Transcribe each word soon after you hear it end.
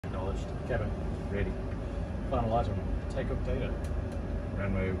Acknowledged. Cabin. Ready. Final item. Takeoff data.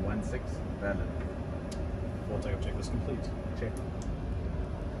 Runway 16, valid. Full takeoff checklist complete. Check.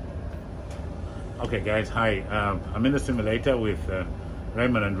 Okay guys, hi. I'm in the simulator with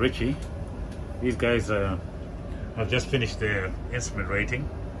Raymond and Richie. These guys have just finished their instrument rating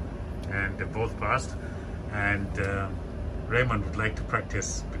and they both passed. And Raymond would like to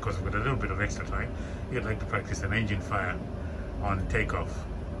practice, because we've got a little bit of extra time, he'd like to practice an engine fire on takeoff.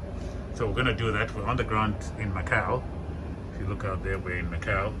 So we're going to do that. We're on the ground in Macau. If you look out there, we're in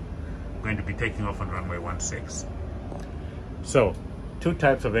Macau. We're going to be taking off on runway 16. So, two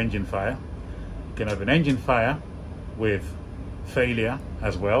types of engine fire. You can have an engine fire with failure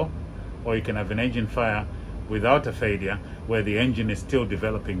as well, or you can have an engine fire without a failure where the engine is still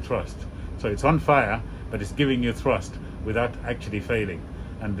developing thrust. So it's on fire, but it's giving you thrust without actually failing.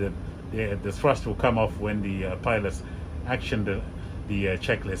 And the thrust will come off when the pilots action the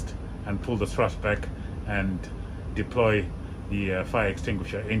checklist and pull the thrust back and deploy the fire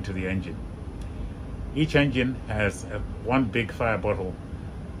extinguisher into the engine. Each engine has one big fire bottle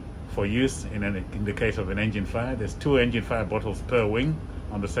for use in the case of an engine fire. There's 2 engine fire bottles per wing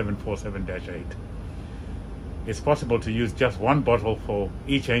on the 747-8. It's possible to use just one bottle for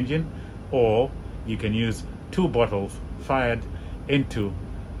each engine, or you can use 2 bottles fired into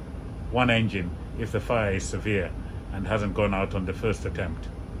one engine if the fire is severe and hasn't gone out on the first attempt.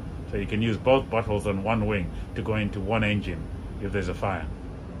 So you can use both bottles on one wing to go into one engine if there's a fire.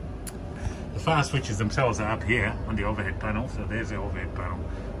 The fire switches themselves are up here on the overhead panel. So there's the overhead panel.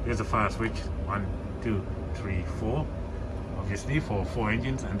 There's a fire switch, 1, 2, 3, 4, obviously for 4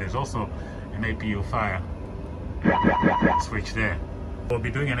 engines, and there's also an APU fire switch there. We'll be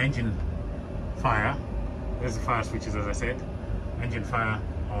doing an engine fire. There's the fire switches, as I said. Engine fire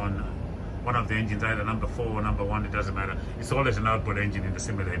on one of the engines, either number 4 or number 1, it doesn't matter. It's always an outboard engine in the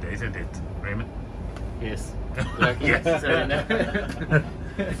simulator, isn't it, Raymond? Yes. Yes.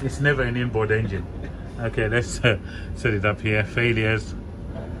 It's never an inboard engine. Okay, let's set it up here. Failures.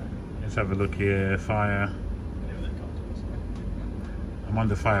 Let's have a look here. Fire. I'm on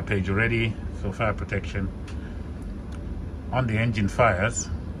the fire page already. So fire protection. On the engine fires,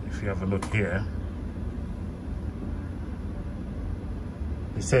 if you have a look here,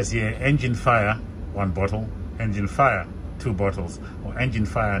 it says here engine fire 1 bottle, engine fire 2 bottles, or engine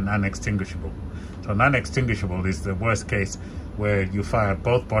fire non-extinguishable. So non-extinguishable is the worst case, where you fire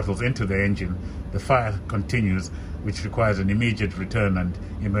both bottles into the engine, the fire continues, which requires an immediate return and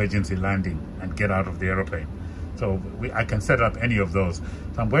emergency landing and get out of the aeroplane. So I can set up any of those.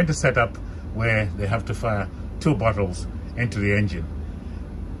 So I'm going to set up where they have to fire 2 bottles into the engine.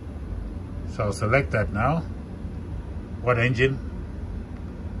 So I'll select that now. What engine?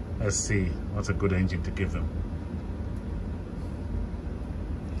 Let's see, what's a good engine to give them?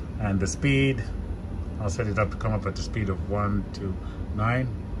 And the speed, I'll set it up to come up at the speed of 129.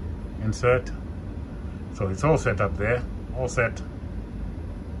 Insert. So it's all set up there. All set.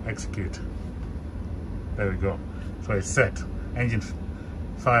 Execute. There we go. So it's set. Engine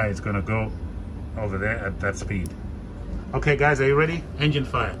fire is going to go over there at that speed. Okay guys, are you ready? Engine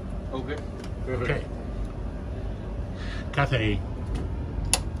fire. Okay. Okay. Cathay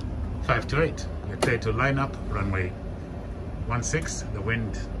 528. We're clear to line up. Runway 16. The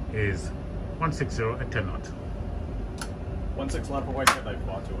wind is 160 at 10 knots. 16 line up away, Cathay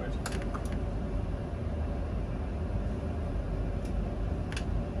 528.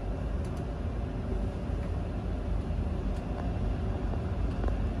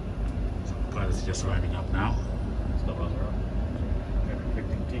 So the pilot is just lining up now. Stop us, right?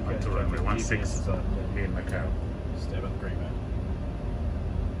 To runway 16 here in Macau. Step up, green man.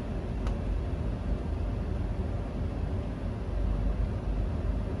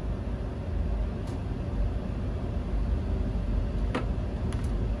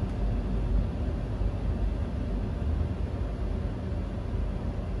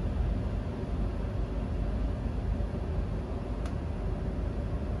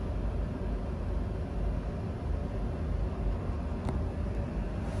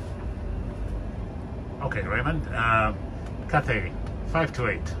 Okay, Raymond. Cathay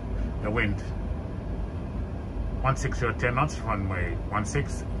 528. The wind 160 at 10 knots. Runway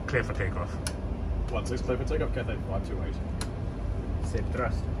 16. Clear for takeoff. 16 clear for takeoff, Cathay 528. Set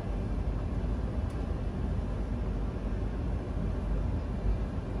thrust.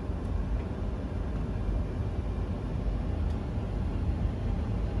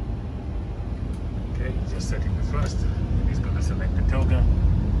 Okay, just setting the thrust. And he's going to select the toga.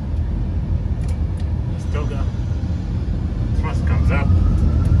 Toga, thrust comes up,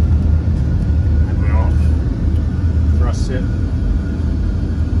 and we're off. Thrust set.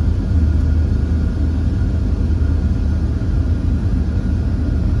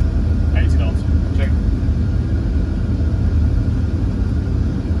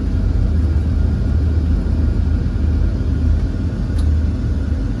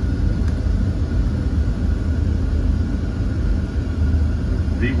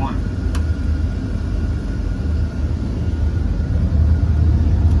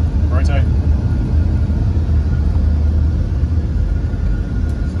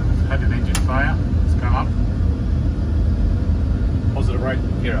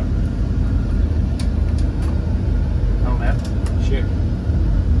 0. Helmet. Check.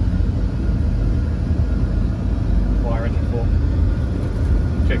 Fire engine 4.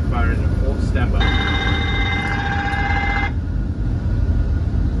 Check fire engine 4. Stand by.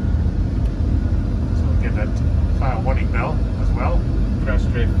 So get that fire warning bell as well. Crash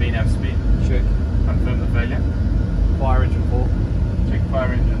drift VNAV speed. Check. Confirm the failure. Fire engine 4. Check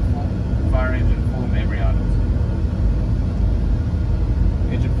fire engine 4. Fire engine 4 memory items.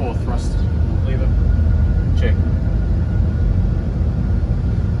 Engine 4 thrust lever. Check.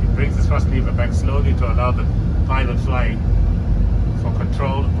 It brings the thrust lever back slowly to allow the pilot flying for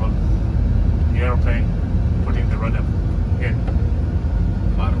control of the aeroplane, putting the rudder in.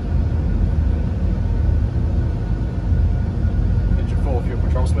 Vital. Engine 4 fuel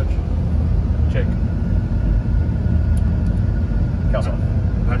control switch. Check. Cut off.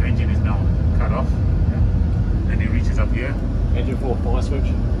 That engine is now cut off. Yeah. Then it reaches up here. Engine 4 fire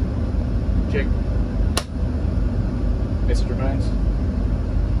switch. Check. Message remains.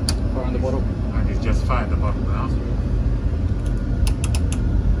 Fire in the bottle. And it's just fired the bottle now.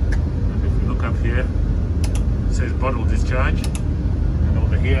 And if you look up here, it says bottle discharge. And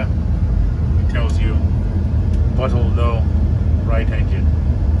over here, it tells you bottle low right engine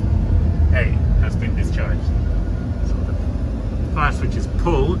A has been discharged. So the fire switch is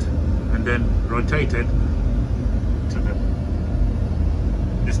pulled and then rotated to the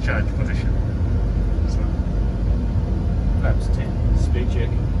discharge position. So Flaps 10. Speed check.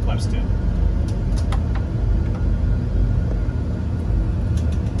 Flaps 10.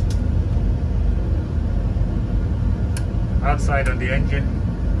 outside on the engine,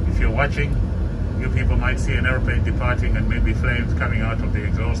 if you're watching, you people might see an airplane departing and maybe flames coming out of the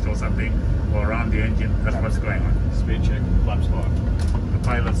exhaust or something, or around the engine. That's what's going on. Speed check. Flaps 5. The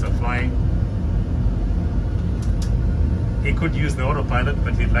pilots are flying. He could use the autopilot,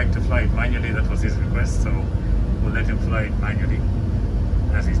 but he'd like to fly it manually. That was his request, so we'll let him fly it manually,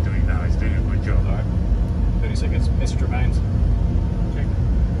 as he's doing now. He's doing a good job. Alright. 30 seconds. Message remains. Check.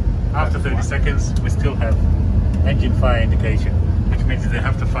 After 30 seconds, we still have engine fire indication, which means they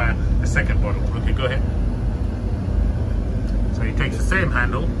have to fire the second bottle. Okay, go ahead. So he takes the same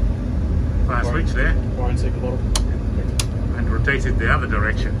handle, fire switch there, Fire in second bottle. and rotates it the other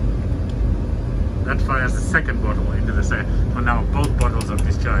direction. That fires the second bottle into the set. So now both bottles are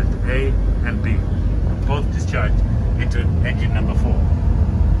discharged, A and B, both discharged into engine number 4.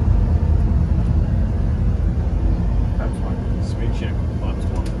 Flaps 1. Speed check. Flaps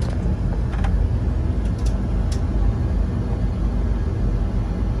 1.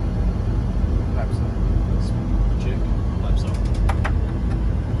 Flaps up. Speed check. Flaps up.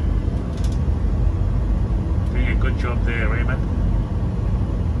 Doing a good job there, Raymond.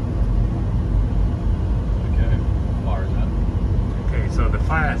 Okay, so the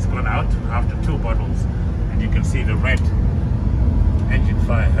fire has gone out after 2 bottles, and you can see the red engine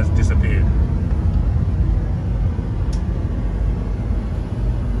fire has disappeared.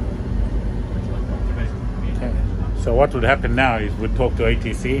 Okay. So what would happen now is we'd talk to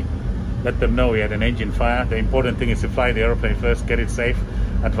ATC, let them know we had an engine fire. The important thing is to fly the aeroplane first, get it safe,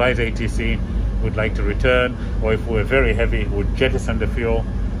 advise ATC we'd like to return, or if we're very heavy, we'd jettison the fuel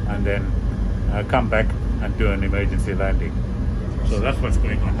and then come back and do an emergency landing. So that's what's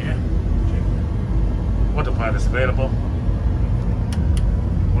going on here. Autopilot's available.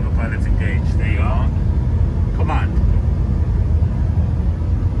 Autopilot's engaged. There you are. Command.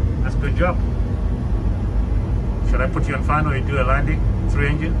 That's a good job. Should I put you on final or you do a landing? 3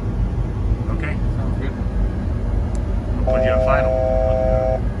 engine? Okay. Sounds good. I'll put you on final.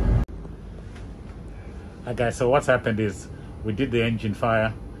 Hi guys, so what's happened is we did the engine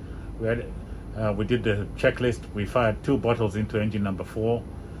fire. We did the checklist. We fired 2 bottles into engine number 4.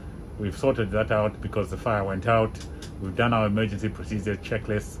 We've sorted that out because the fire went out. We've done our emergency procedure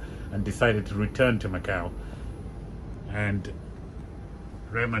checklist and decided to return to Macau. And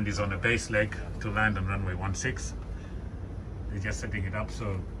Raymond is on a base leg to land on runway 16. They're just setting it up.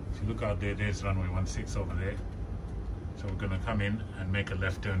 So if you look out there, there's runway 16 over there. So we're going to come in and make a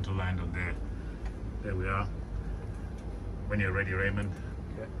left turn to land on there. There we are. When you're ready, Raymond.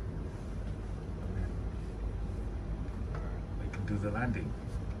 Okay. We can do the landing.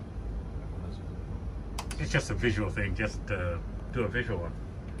 It's just a visual thing. Just do a visual one.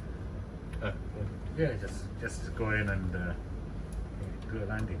 Yeah, just go in and do a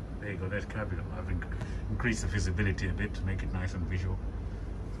landing. There you go. There's cabin. I've increased the visibility a bit to make it nice and visual.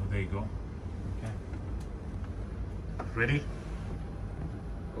 So there you go. Okay. Ready?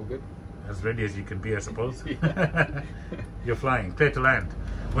 All good. As ready as you can be, I suppose. Yeah. You're flying. Clear to land.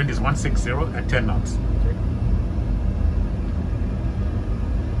 Wind is 160 at 10 knots.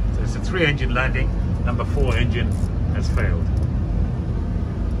 So it's a 3-engine landing. Number 4 engine has failed.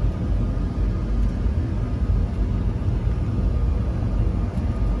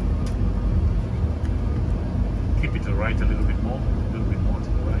 Keep it to the right a little bit more to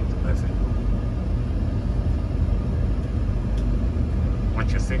the right. That's it.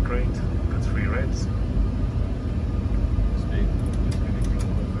 Watch your sync rate. Got 3 reds. Speed.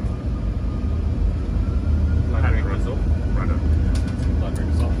 Flight brake is off. Rudder. Flight brake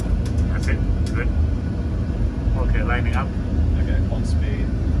is off. That's it. Good. Okay, lining up. Okay, on speed.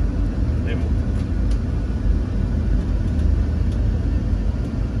 Level.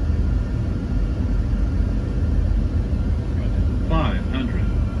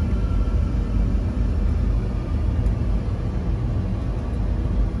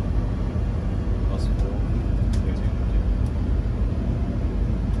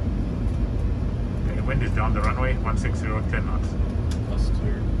 Wind is down the runway, 160, 10 knots. Plus 2,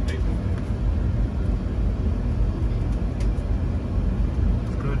 8.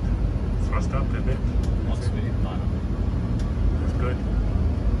 That's good. Thrust up a bit. On speed, 9. That's good.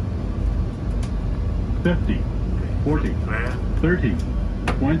 50, 40, Flare 30,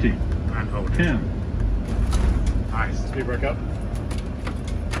 20, and hold it. 10. Nice. Speed brake up.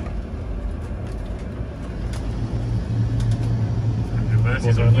 And reverse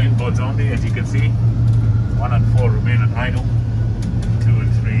is on inboards only, as you can see. 1 and 4 remain at idle. 2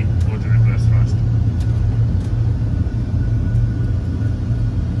 and 3 go to reverse thrust.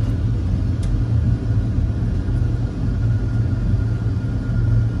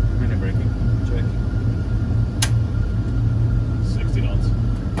 Minute braking. Check. 60 knots.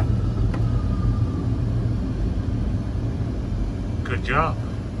 Good job.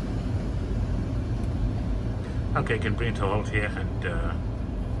 Okay, you can bring it to a halt here and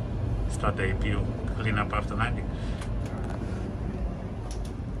start the APU clean up after landing.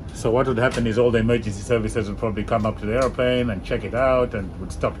 So what would happen is all the emergency services would probably come up to the airplane and check it out and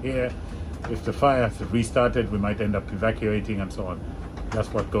would stop here. If the fire has restarted, we might end up evacuating and so on. That's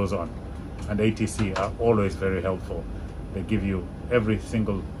what goes on. And ATC are always very helpful. They give you every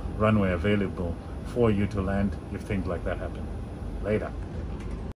single runway available for you to land if things like that happen. Later.